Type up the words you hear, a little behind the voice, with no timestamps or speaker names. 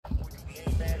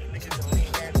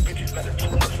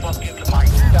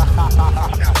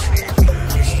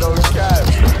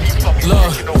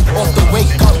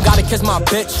kiss my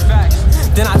bitch.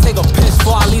 Then I take a piss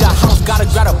before I leave the house. Gotta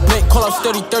grab a blick, call up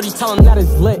 30-30, tell him that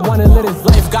it's lit. Wanna lit his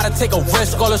life, gotta take a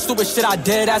risk. All the stupid shit I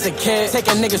did as a kid.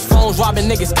 Taking niggas' phones, robbing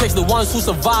niggas' kicks. The ones who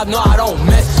survive, no, I don't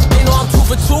miss. They know I'm 2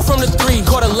 for 2 from the 3.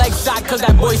 Caught a leg shot, cause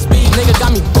that boy speed. Nigga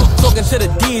got me booked, talking to the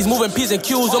D's. Moving P's and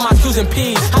Q's on my Q's and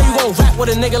P's. How you gon' rap with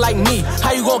a nigga like me?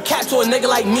 How you gon' cat to a nigga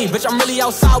like me? Bitch, I'm really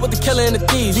outside with the killer and the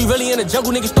thieves. We really in the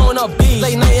jungle, niggas throwing up bees.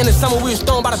 Late night in the summer, we was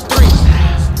throwing by the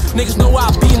 3. Niggas know where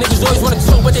I be, niggas always wanna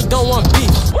talk, but they don't want beef.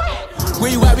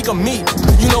 Where you at, we can meet.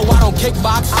 You know I don't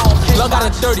kickbox. Love got a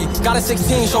 30, got a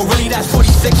 16, so really that's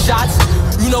 46 shots.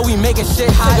 You know we making shit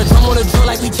hot. Take a drum on the drill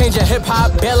like we changing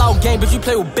hip-hop. Bail out game, bitch, you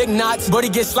play with big knots. Brody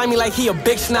get slimy like he a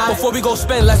big snot. Before we go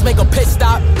spin, let's make a pit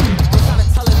stop.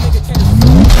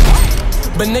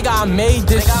 But nigga, I made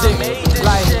this shit.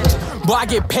 Like, boy, I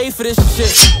get paid for this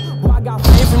shit. Boy, I got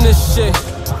paid from this shit.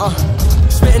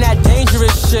 Spitting that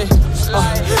dangerous shit.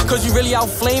 Cause you really out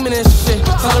flaming this shit.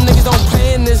 Tell them niggas don't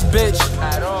play in this bitch.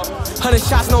 100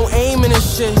 shots, no aim in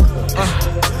this shit.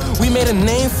 We made a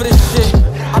name for this shit.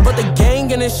 I brought the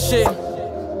gang in this shit.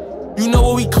 You know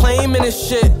what we claim in this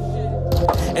shit.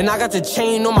 And I got the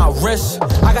chain on my wrist.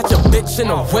 I got your bitch in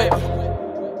the whip.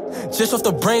 Just off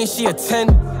the brain, she a 10.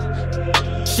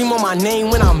 She want my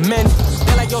name when I'm in.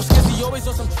 They like, yo, Skizzy, always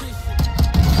on some tree.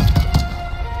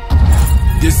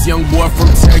 This young boy from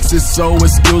Texas, so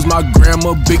excuse my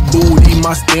grammar. Big booty,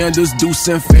 my standards, Deuce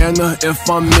and Fanta. If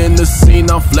I'm in the scene,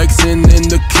 I'm flexing in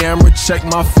the camera. Check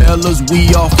my fellas,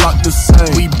 we all flock the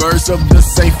same. We birds of the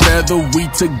same feather, we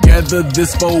together,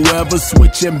 this forever.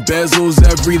 Switching bezels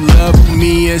every level.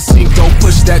 Me and Cinco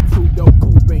push that two-door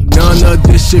coupe. None of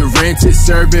this shit rented,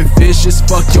 serving fishes.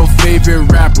 Fuck your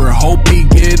favorite rapper, hope he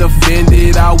get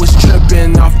offended. I was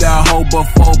tripping off that hoe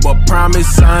before, but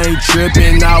promise I ain't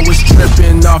tripping. I was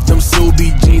tripping off them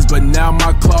Subi jeans, but now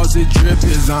my closet drip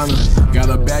is on her. Got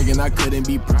a bag and I couldn't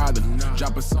be prouder.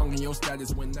 Drop a song in your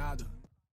status when nada.